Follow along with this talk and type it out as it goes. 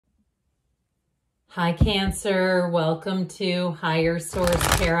Hi Cancer, welcome to Higher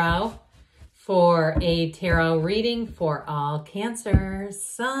Source Tarot for a tarot reading for all Cancer,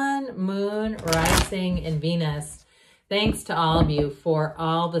 Sun, Moon, Rising, and Venus. Thanks to all of you for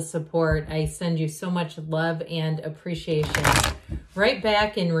all the support. I send you so much love and appreciation right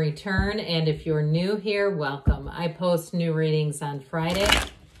back in return. And if you're new here, welcome. I post new readings on Friday,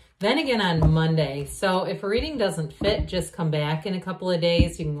 then again on Monday. So if a reading doesn't fit, just come back in a couple of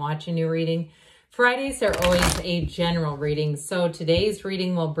days. You can watch a new reading. Fridays are always a general reading, so today's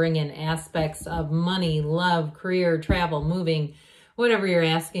reading will bring in aspects of money, love, career, travel, moving, whatever you're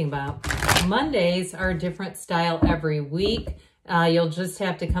asking about. Mondays are a different style every week. You'll just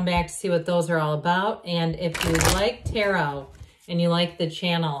have to come back to see what those are all about. And if you like tarot and you like the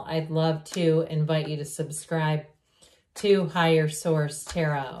channel, I'd love to invite you to subscribe to Higher Source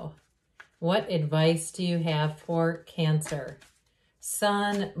Tarot. What advice do you have for Cancer?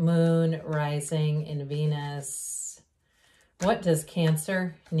 Sun, Moon, Rising, and Venus. What does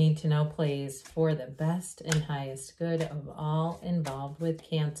Cancer need to know, please, for the best and highest good of all involved with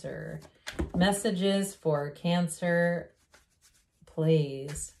Cancer? Messages for Cancer,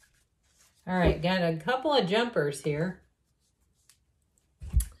 please. All right, got a couple of jumpers here.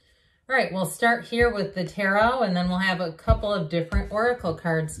 All right, we'll start here with the tarot, and then we'll have a couple of different oracle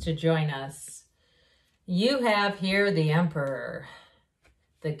cards to join us. You have here the Emperor.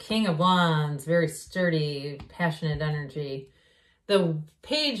 The King of Wands, very sturdy, passionate energy. The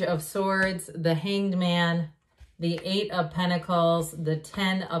Page of Swords, the Hanged Man, the Eight of Pentacles, the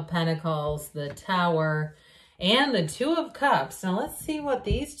Ten of Pentacles, the Tower, and the Two of Cups. Now let's see what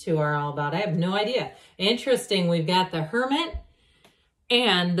these two are all about. I have no idea. Interesting, we've got the Hermit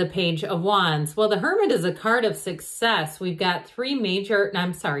and the Page of Wands. Well, the Hermit is a card of success. We've got four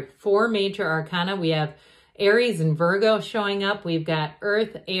major arcana. We have Aries and Virgo showing up. We've got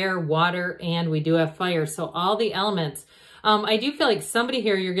earth, air, water, and we do have fire. So all the elements. I do feel like somebody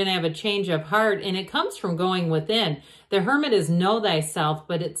here, you're going to have a change of heart, and it comes from going within. The Hermit is know thyself,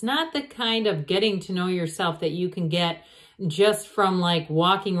 but it's not the kind of getting to know yourself that you can get just from like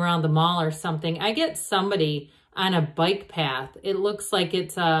walking around the mall or something. I get somebody on a bike path. It looks like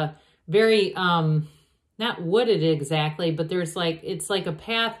it's a very, not wooded exactly, but there's like, it's like a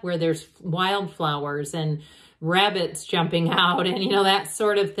path where there's wildflowers and rabbits jumping out and, you know, that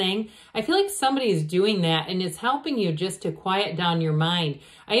sort of thing. I feel like somebody's doing that and it's helping you just to quiet down your mind.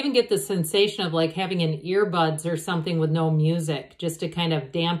 I even get the sensation of like having an earbuds or something with no music just to kind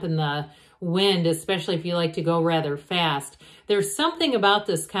of dampen the wind, especially if you like to go rather fast. There's something about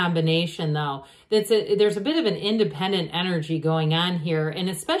this combination though, there's a bit of an independent energy going on here, and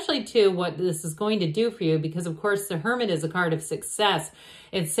especially to what this is going to do for you, because of course the Hermit is a card of success.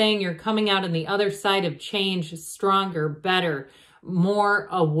 It's saying you're coming out on the other side of change stronger, better, more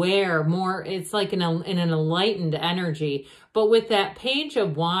aware, more, it's like in an enlightened energy. But with that Page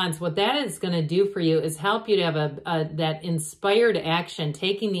of Wands, what that is going to do for you is help you to have that inspired action,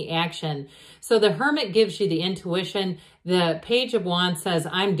 taking the action. So the Hermit gives you the intuition. The Page of Wands says,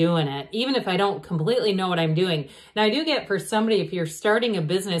 I'm doing it, even if I don't completely know what I'm doing. Now, I do get for somebody, if you're starting a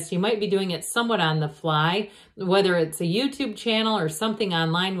business, you might be doing it somewhat on the fly, whether it's a YouTube channel or something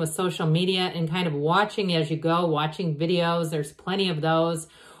online with social media and kind of watching as you go, watching videos. There's plenty of those.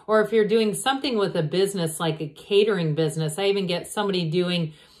 Or if you're doing something with a business, like a catering business, I even get somebody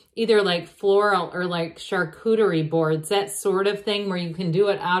doing either like floral or like charcuterie boards, that sort of thing, where you can do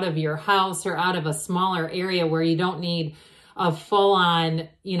it out of your house or out of a smaller area where you don't need a full-on,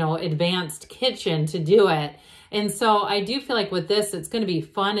 you know, advanced kitchen to do it. And so I do feel like with this, it's going to be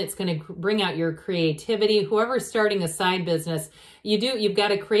fun. It's going to bring out your creativity. Whoever's starting a side business, you've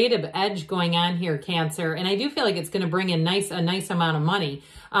got a creative edge going on here, Cancer. And I do feel like it's going to bring in a nice amount of money.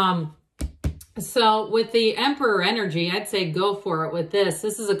 So with the Emperor energy, I'd say go for it with this.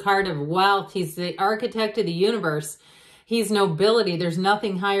 This is a card of wealth. He's the architect of the universe. He's nobility. There's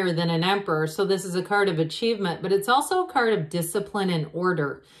nothing higher than an emperor. So this is a card of achievement, but it's also a card of discipline and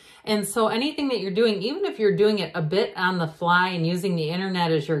order. And so anything that you're doing, even if you're doing it a bit on the fly and using the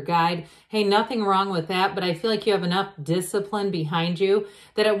internet as your guide, hey, nothing wrong with that. But I feel like you have enough discipline behind you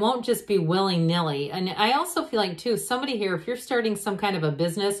that it won't just be willy-nilly. And I also feel like, too, somebody here, if you're starting some kind of a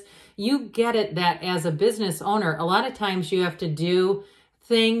business, you get it that as a business owner, a lot of times you have to do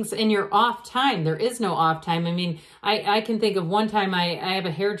things in your off time. There is no off time. I mean, I can think of one time I have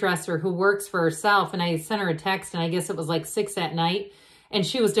a hairdresser who works for herself, and I sent her a text, and I guess it was like 6 at night. And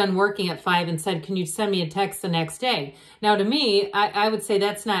she was done working at 5 and said, can you send me a text the next day? Now, to me, I would say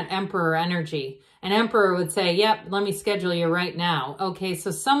that's not Emperor energy. An emperor would say, yep, let me schedule you right now. Okay, so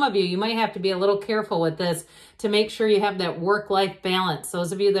some of you, you might have to be a little careful with this to make sure you have that work-life balance.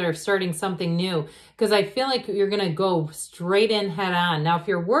 Those of you that are starting something new, because I feel like you're going to go straight in head on. Now, if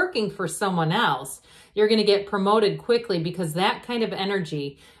you're working for someone else, you're going to get promoted quickly because that kind of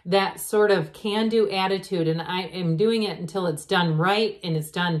energy, that sort of can-do attitude, and I am doing it until it's done right and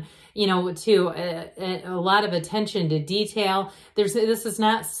it's done, you know, to a lot of attention to detail. This is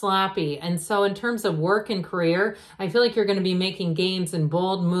not sloppy. And so in terms of work and career, I feel like you're going to be making gains and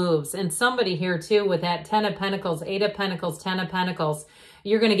bold moves. And somebody here too with that 10 of Pentacles, 8 of Pentacles, 10 of Pentacles,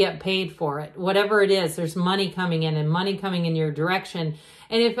 you're going to get paid for it. Whatever it is, there's money coming in and money coming in your direction.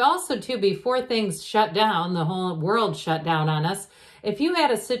 And if also too, before things shut down, the whole world shut down on us, if you had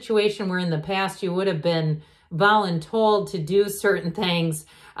a situation where in the past you would have been voluntold to do certain things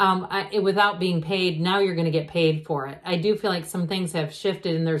without being paid, now you're going to get paid for it. I do feel like some things have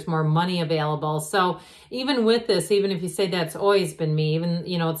shifted and there's more money available. So even with this, even if you say that's always been me, even,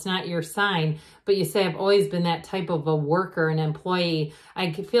 you know, it's not your sign, but you say I've always been that type of a worker, an employee,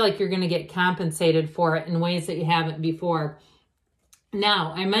 I feel like you're going to get compensated for it in ways that you haven't before.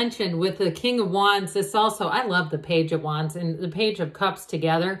 Now, I mentioned with the King of Wands, this also, I love the Page of Wands and the Page of Cups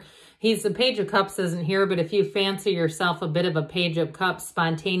together. The Page of Cups isn't here, but if you fancy yourself a bit of a Page of Cups,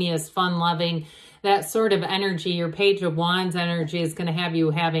 spontaneous, fun-loving, that sort of energy, your Page of Wands energy is going to have you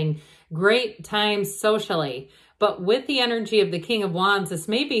having great times socially. But with the energy of the King of Wands, this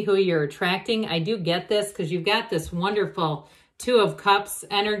may be who you're attracting. I do get this because you've got this wonderful Two of Cups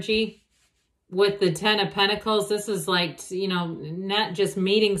energy. With the 10 of Pentacles, this is like, you know, not just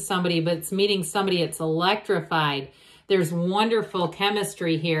meeting somebody, but it's meeting somebody it's electrified. There's wonderful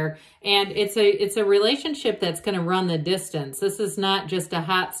chemistry here, and it's a relationship that's going to run the distance. This is not just a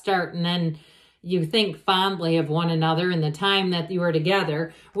hot start and then you think fondly of one another in the time that you were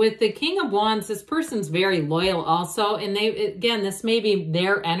together. With the King of Wands, this person's very loyal also, and again, this may be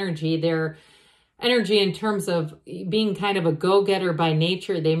their energy, in terms of being kind of a go-getter by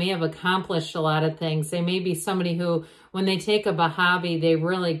nature. They may have accomplished a lot of things. They may be somebody who, when they take up a hobby, they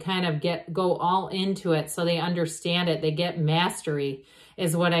really kind of go all into it, so they understand it. They get mastery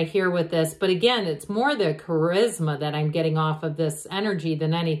is what I hear with this. But again, it's more the charisma that I'm getting off of this energy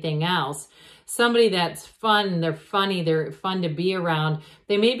than anything else. Somebody that's fun, they're funny, they're fun to be around.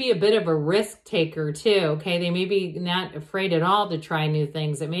 They may be a bit of a risk taker too, okay? They may be not afraid at all to try new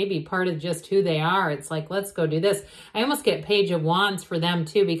things. It may be part of just who they are. It's like, let's go do this. I almost get Page of Wands for them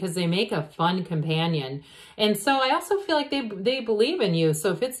too because they make a fun companion. And so I also feel like they believe in you.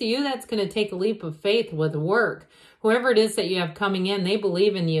 So if it's you that's going to take a leap of faith with work, whoever it is that you have coming in, they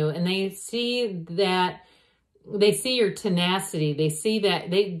believe in you and they see that. They see your tenacity. They see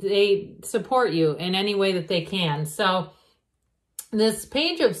that they support you in any way that they can. So this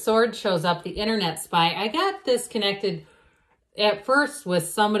Page of Swords shows up, the internet spy. I got this connected at first with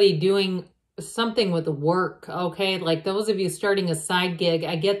somebody doing something with work, okay? Like those of you starting a side gig,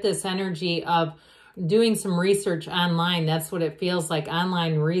 I get this energy of doing some research online. That's what it feels like,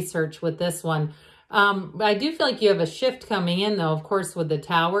 online research with this one. I do feel like you have a shift coming in, though, of course, with the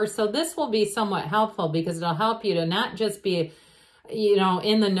Tower. So this will be somewhat helpful because it'll help you to not just be, you know,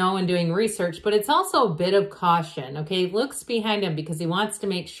 in the know and doing research, but it's also a bit of caution, okay? He looks behind him because he wants to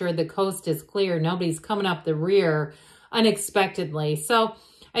make sure the coast is clear. Nobody's coming up the rear unexpectedly. So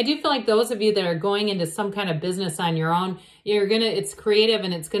I do feel like those of you that are going into some kind of business on your own, it's creative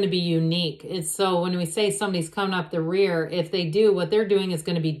and it's going to be unique. So when we say somebody's coming up the rear, if they do, what they're doing is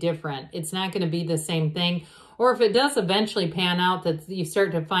going to be different. It's not going to be the same thing. Or if it does eventually pan out that you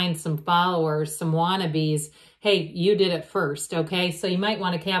start to find some followers, some wannabes, hey, you did it first, okay? So you might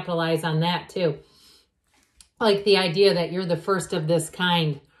want to capitalize on that too. Like the idea that you're the first of this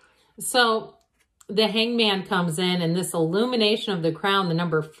kind. So the Hangman comes in, and this illumination of the crown, the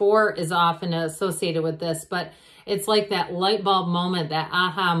number 4 is often associated with this, but it's like that light bulb moment, that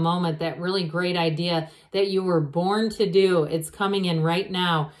aha moment, that really great idea that you were born to do. It's coming in right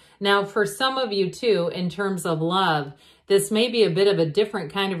now. Now, for some of you too, in terms of love, this may be a bit of a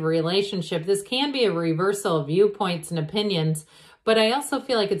different kind of relationship. This can be a reversal of viewpoints and opinions, but I also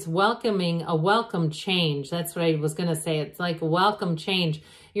feel like it's welcoming a welcome change. That's what I was going to say. It's like a welcome change.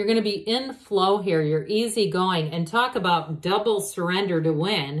 You're going to be in flow here. You're easygoing. And talk about double surrender to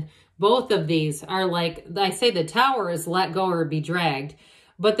win. Both of these are like, I say the Tower is let go or be dragged.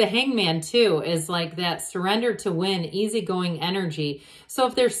 But the Hangman too is like that surrender to win, easygoing energy. So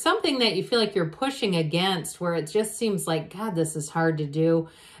if there's something that you feel like you're pushing against where it just seems like, God, this is hard to do.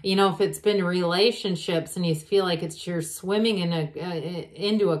 You know, if it's been relationships and you feel like you're swimming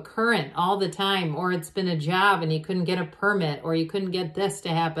into a current all the time, or it's been a job and you couldn't get a permit, or you couldn't get this to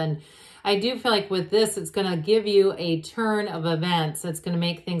happen. I do feel like with this, it's going to give you a turn of events. It's going to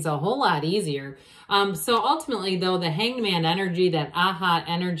make things a whole lot easier. So ultimately, though, the Hanged Man energy, that aha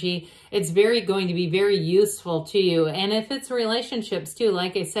energy, it's going to be very useful to you. And if it's relationships too,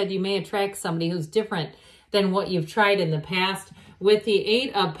 like I said, you may attract somebody who's different than what you've tried in the past. With the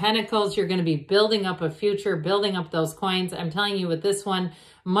 8 of Pentacles, you're going to be building up a future, building up those coins. I'm telling you with this one,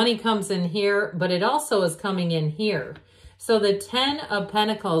 money comes in here, but it also is coming in here. So the 10 of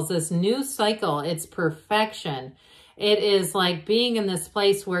Pentacles, this new cycle, it's perfection. It is like being in this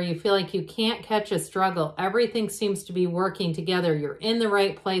place where you feel like you can't catch a struggle. Everything seems to be working together. You're in the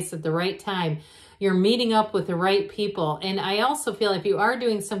right place at the right time. You're meeting up with the right people. And I also feel if you are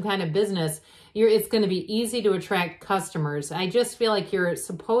doing some kind of business, it's going to be easy to attract customers. I just feel like you're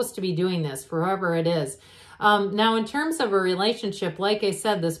supposed to be doing this for whoever it is. Now, in terms of a relationship, like I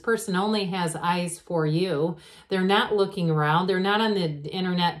said, this person only has eyes for you. They're not looking around. They're not on the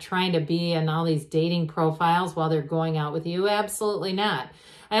internet trying to be in all these dating profiles while they're going out with you. Absolutely not.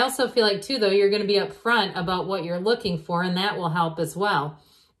 I also feel like, too, though, you're going to be upfront about what you're looking for, and that will help as well.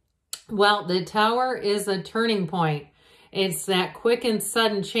 Well, the Tower is a turning point. It's that quick and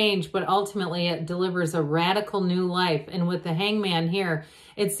sudden change, but ultimately it delivers a radical new life. And with the Hangman here,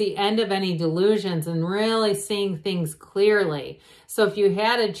 it's the end of any delusions and really seeing things clearly. So if you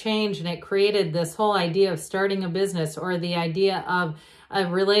had a change and it created this whole idea of starting a business, or the idea of a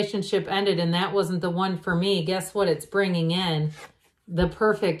relationship ended and that wasn't the one for me, guess what it's bringing in? The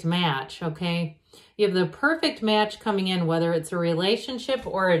perfect match, okay? You have the perfect match coming in, whether it's a relationship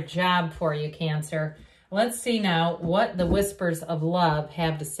or a job for you, Cancer. Let's see now what the Whispers of Love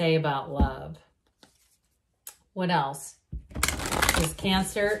have to say about love. What else does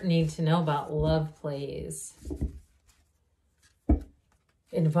Cancer need to know about love, please?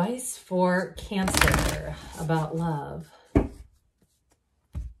 Advice for Cancer about love.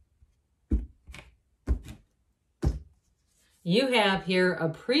 You have here,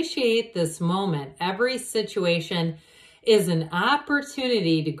 appreciate this moment. Every situation is an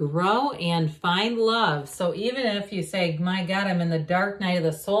opportunity to grow and find love. So even if you say, my God, I'm in the dark night of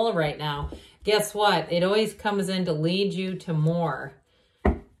the soul right now, guess what? It always comes in to lead you to more.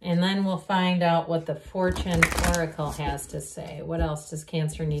 And then we'll find out what the Fortune Oracle has to say. What else does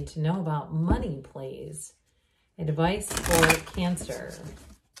Cancer need to know about money, please? Advice for Cancer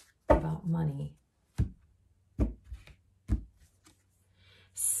about money.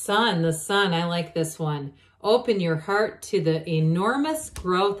 Sun, the Sun, I like this one. Open your heart to the enormous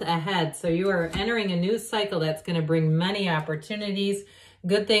growth ahead. So you are entering a new cycle that's going to bring many opportunities.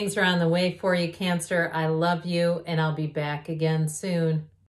 Good things are on the way for you, Cancer. I love you, and I'll be back again soon.